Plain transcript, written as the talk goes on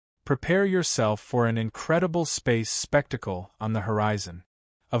prepare yourself for an incredible space spectacle on the horizon.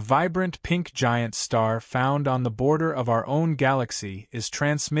 A vibrant pink giant star found on the border of our own galaxy is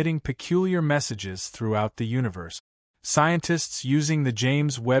transmitting peculiar messages throughout the universe. Scientists using the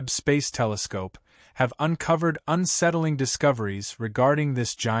James Webb Space Telescope have uncovered unsettling discoveries regarding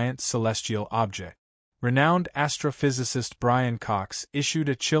this giant celestial object. Renowned astrophysicist Brian Cox issued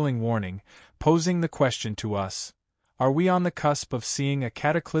a chilling warning, posing the question to us: are we on the cusp of seeing a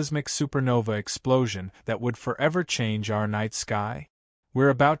cataclysmic supernova explosion that would forever change our night sky? We're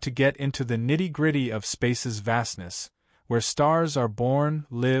about to get into the nitty-gritty of space's vastness, where stars are born,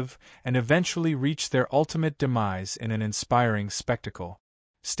 live, and eventually reach their ultimate demise in an inspiring spectacle.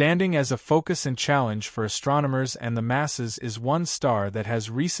 Standing as a focus and challenge for astronomers and the masses is one star that has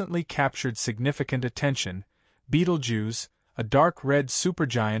recently captured significant attention: Betelgeuse, a dark red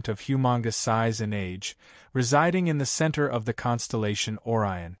supergiant of humongous size and age, residing in the center of the constellation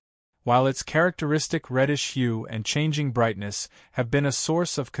Orion. While its characteristic reddish hue and changing brightness have been a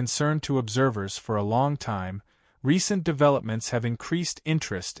source of concern to observers for a long time, recent developments have increased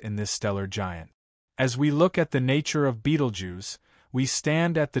interest in this stellar giant. As we look at the nature of Betelgeuse, we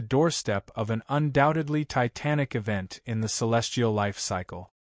stand at the doorstep of an undoubtedly titanic event in the celestial life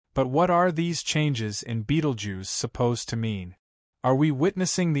cycle. But what are these changes in Betelgeuse supposed to mean? Are we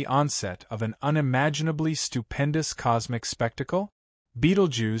witnessing the onset of an unimaginably stupendous cosmic spectacle?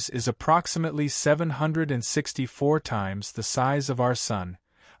 Betelgeuse is approximately 764 times the size of our Sun,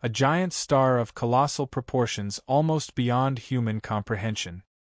 a giant star of colossal proportions almost beyond human comprehension.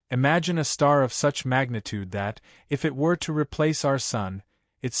 Imagine a star of such magnitude that, if it were to replace our Sun,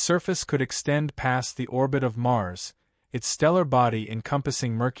 its surface could extend past the orbit of Mars, its stellar body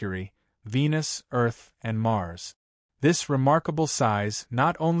encompassing Mercury, Venus, Earth, and Mars. This remarkable size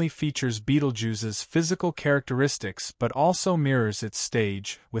not only features Betelgeuse's physical characteristics but also mirrors its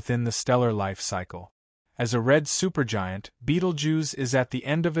stage within the stellar life cycle. As a red supergiant, Betelgeuse is at the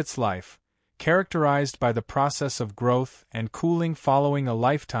end of its life, characterized by the process of growth and cooling following a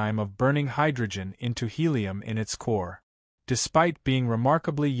lifetime of burning hydrogen into helium in its core. Despite being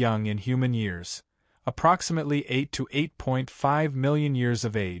remarkably young in human years, approximately 8 to 8.5 million years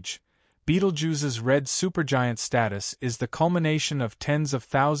of age, Betelgeuse's red supergiant status is the culmination of tens of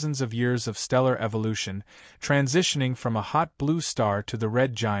thousands of years of stellar evolution, transitioning from a hot blue star to the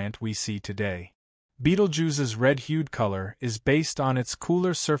red giant we see today. Betelgeuse's red-hued color is based on its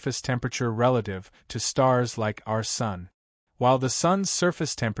cooler surface temperature relative to stars like our Sun. While the Sun's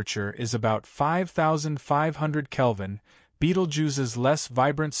surface temperature is about 5,500 Kelvin, Betelgeuse's less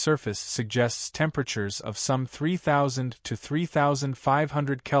vibrant surface suggests temperatures of some 3,000 to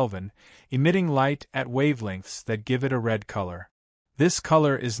 3,500 Kelvin, emitting light at wavelengths that give it a red color. This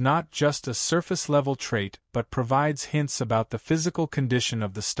color is not just a surface-level trait but provides hints about the physical condition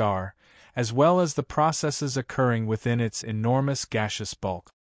of the star, as well as the processes occurring within its enormous gaseous bulk.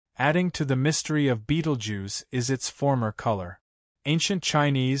 Adding to the mystery of Betelgeuse is its former color. Ancient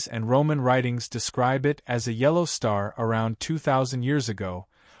Chinese and Roman writings describe it as a yellow star around 2,000 years ago,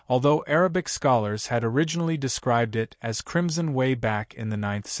 although Arabic scholars had originally described it as crimson way back in the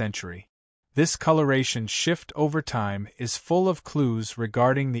 9th century. This coloration shift over time is full of clues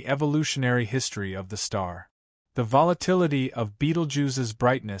regarding the evolutionary history of the star. The volatility of Betelgeuse's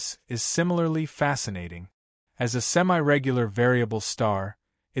brightness is similarly fascinating. As a semi-regular variable star,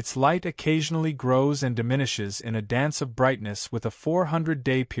 its light occasionally grows and diminishes in a dance of brightness with a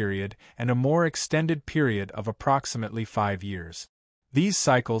 400-day period and a more extended period of approximately 5 years. These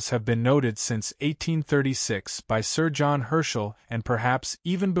cycles have been noted since 1836 by Sir John Herschel and perhaps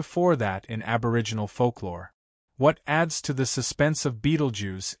even before that in Aboriginal folklore. What adds to the suspense of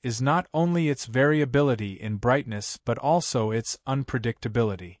Betelgeuse is not only its variability in brightness but also its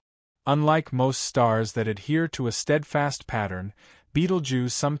unpredictability. Unlike most stars that adhere to a steadfast pattern,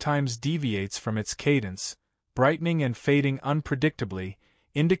 Betelgeuse sometimes deviates from its cadence, brightening and fading unpredictably,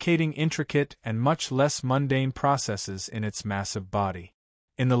 indicating intricate and much less mundane processes in its massive body.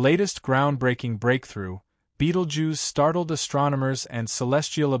 In the latest groundbreaking breakthrough, Betelgeuse startled astronomers and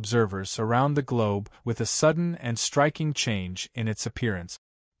celestial observers around the globe with a sudden and striking change in its appearance.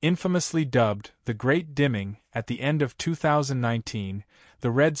 Infamously dubbed the Great Dimming at the end of 2019,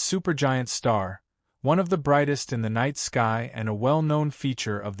 the red supergiant star, one of the brightest in the night sky and a well-known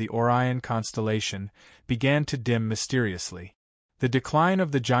feature of the Orion constellation, began to dim mysteriously. The decline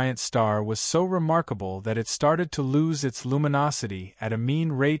of the giant star was so remarkable that it started to lose its luminosity at a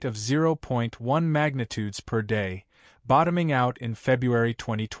mean rate of 0.1 magnitudes per day, bottoming out in February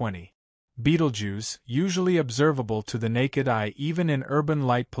 2020. Betelgeuse, usually observable to the naked eye even in urban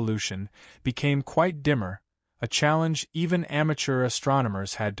light pollution, became quite dimmer, a challenge even amateur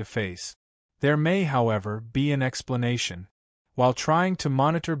astronomers had to face. There may, however, be an explanation. While trying to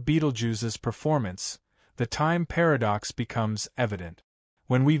monitor Betelgeuse's performance, the time paradox becomes evident.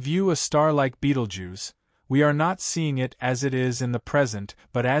 When we view a star like Betelgeuse, we are not seeing it as it is in the present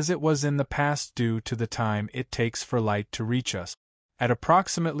but as it was in the past due to the time it takes for light to reach us. At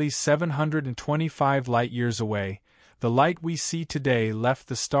approximately 725 light-years away, the light we see today left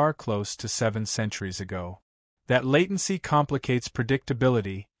the star close to 7 centuries ago. That latency complicates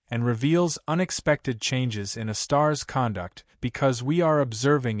predictability and reveals unexpected changes in a star's conduct because we are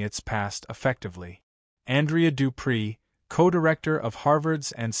observing its past effectively. Andrea Dupree, co-director of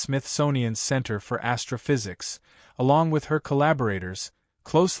Harvard's and Smithsonian's Center for Astrophysics, along with her collaborators,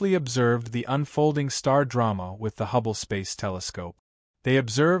 closely observed the unfolding star drama with the Hubble Space Telescope. They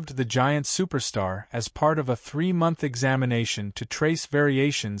observed the giant superstar as part of a 3-month examination to trace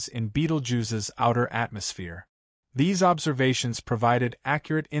variations in Betelgeuse's outer atmosphere. These observations provided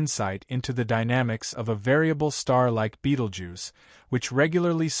accurate insight into the dynamics of a variable star like Betelgeuse, which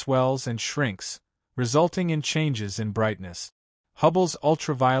regularly swells and shrinks, resulting in changes in brightness. Hubble's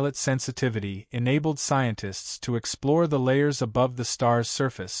ultraviolet sensitivity enabled scientists to explore the layers above the star's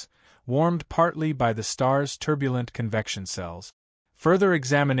surface, warmed partly by the star's turbulent convection cells. Further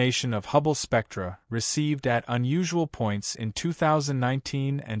examination of Hubble spectra received at unusual points in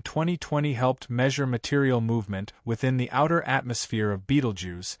 2019 and 2020 helped measure material movement within the outer atmosphere of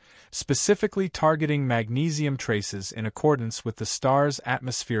Betelgeuse, specifically targeting magnesium traces in accordance with the star's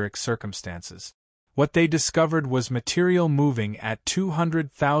atmospheric circumstances. What they discovered was material moving at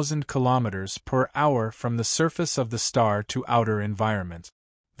 200,000 kilometers per hour from the surface of the star to outer environment.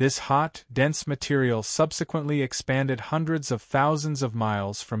 This hot, dense material subsequently expanded hundreds of thousands of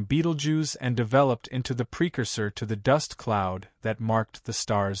miles from Betelgeuse and developed into the precursor to the dust cloud that marked the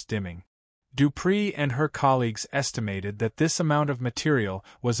star's dimming. Dupree and her colleagues estimated that this amount of material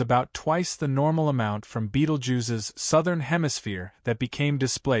was about twice the normal amount from Betelgeuse's southern hemisphere that became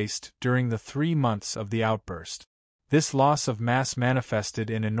displaced during the 3 months of the outburst. This loss of mass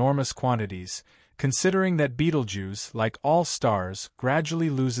manifested in enormous quantities, considering that Betelgeuse, like all stars, gradually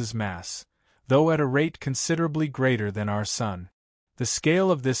loses mass, though at a rate considerably greater than our Sun. The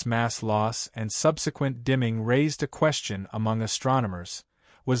scale of this mass loss and subsequent dimming raised a question among astronomers.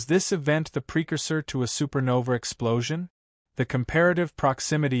 Was this event the precursor to a supernova explosion? The comparative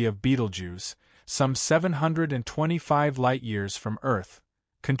proximity of Betelgeuse, some 725 light-years from Earth,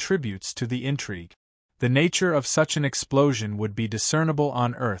 contributes to the intrigue. The nature of such an explosion would be discernible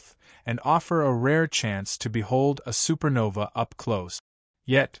on Earth, and offer a rare chance to behold a supernova up close.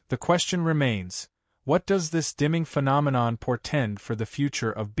 Yet, the question remains, what does this dimming phenomenon portend for the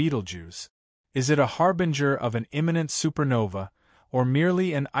future of Betelgeuse? Is it a harbinger of an imminent supernova, or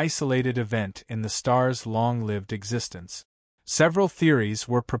merely an isolated event in the star's long-lived existence? Several theories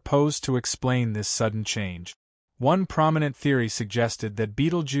were proposed to explain this sudden change. One prominent theory suggested that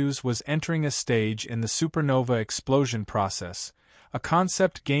Betelgeuse was entering a stage in the supernova explosion process, a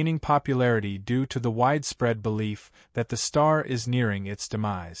concept gaining popularity due to the widespread belief that the star is nearing its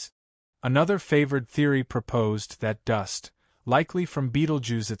demise. Another favored theory proposed that dust, likely from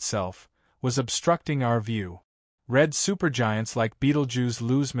Betelgeuse itself, was obstructing our view. Red supergiants like Betelgeuse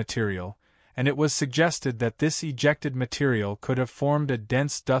lose material, and it was suggested that this ejected material could have formed a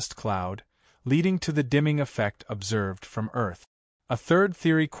dense dust cloud, leading to the dimming effect observed from Earth. A third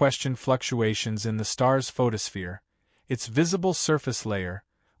theory questioned fluctuations in the star's photosphere, its visible surface layer,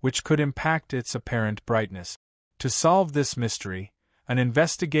 which could impact its apparent brightness. To solve this mystery, an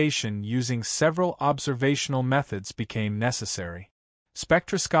investigation using several observational methods became necessary.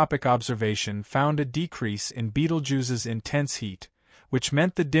 Spectroscopic observation found a decrease in Betelgeuse's intense heat, which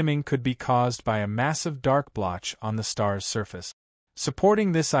meant the dimming could be caused by a massive dark blotch on the star's surface.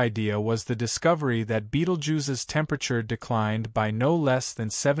 Supporting this idea was the discovery that Betelgeuse's temperature declined by no less than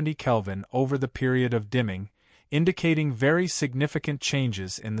 70 Kelvin over the period of dimming, indicating very significant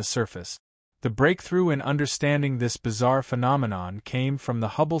changes in the surface. The breakthrough in understanding this bizarre phenomenon came from the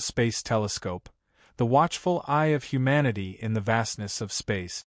Hubble Space Telescope, the watchful eye of humanity in the vastness of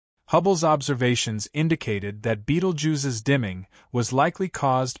space. Hubble's observations indicated that Betelgeuse's dimming was likely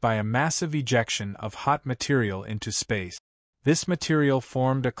caused by a massive ejection of hot material into space. This material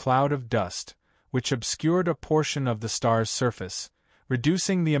formed a cloud of dust, which obscured a portion of the star's surface,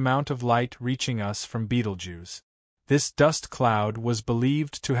 reducing the amount of light reaching us from Betelgeuse. This dust cloud was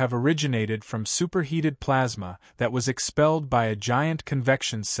believed to have originated from superheated plasma that was expelled by a giant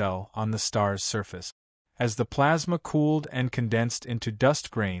convection cell on the star's surface. As the plasma cooled and condensed into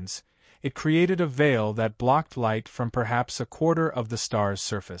dust grains, it created a veil that blocked light from perhaps a quarter of the star's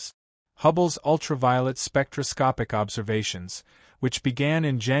surface. Hubble's ultraviolet spectroscopic observations, which began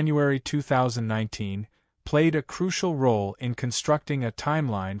in January 2019, played a crucial role in constructing a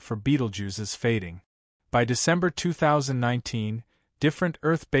timeline for Betelgeuse's fading. By December 2019, different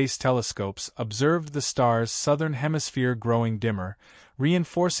Earth-based telescopes observed the star's southern hemisphere growing dimmer,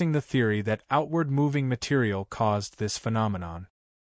 reinforcing the theory that outward-moving material caused this phenomenon.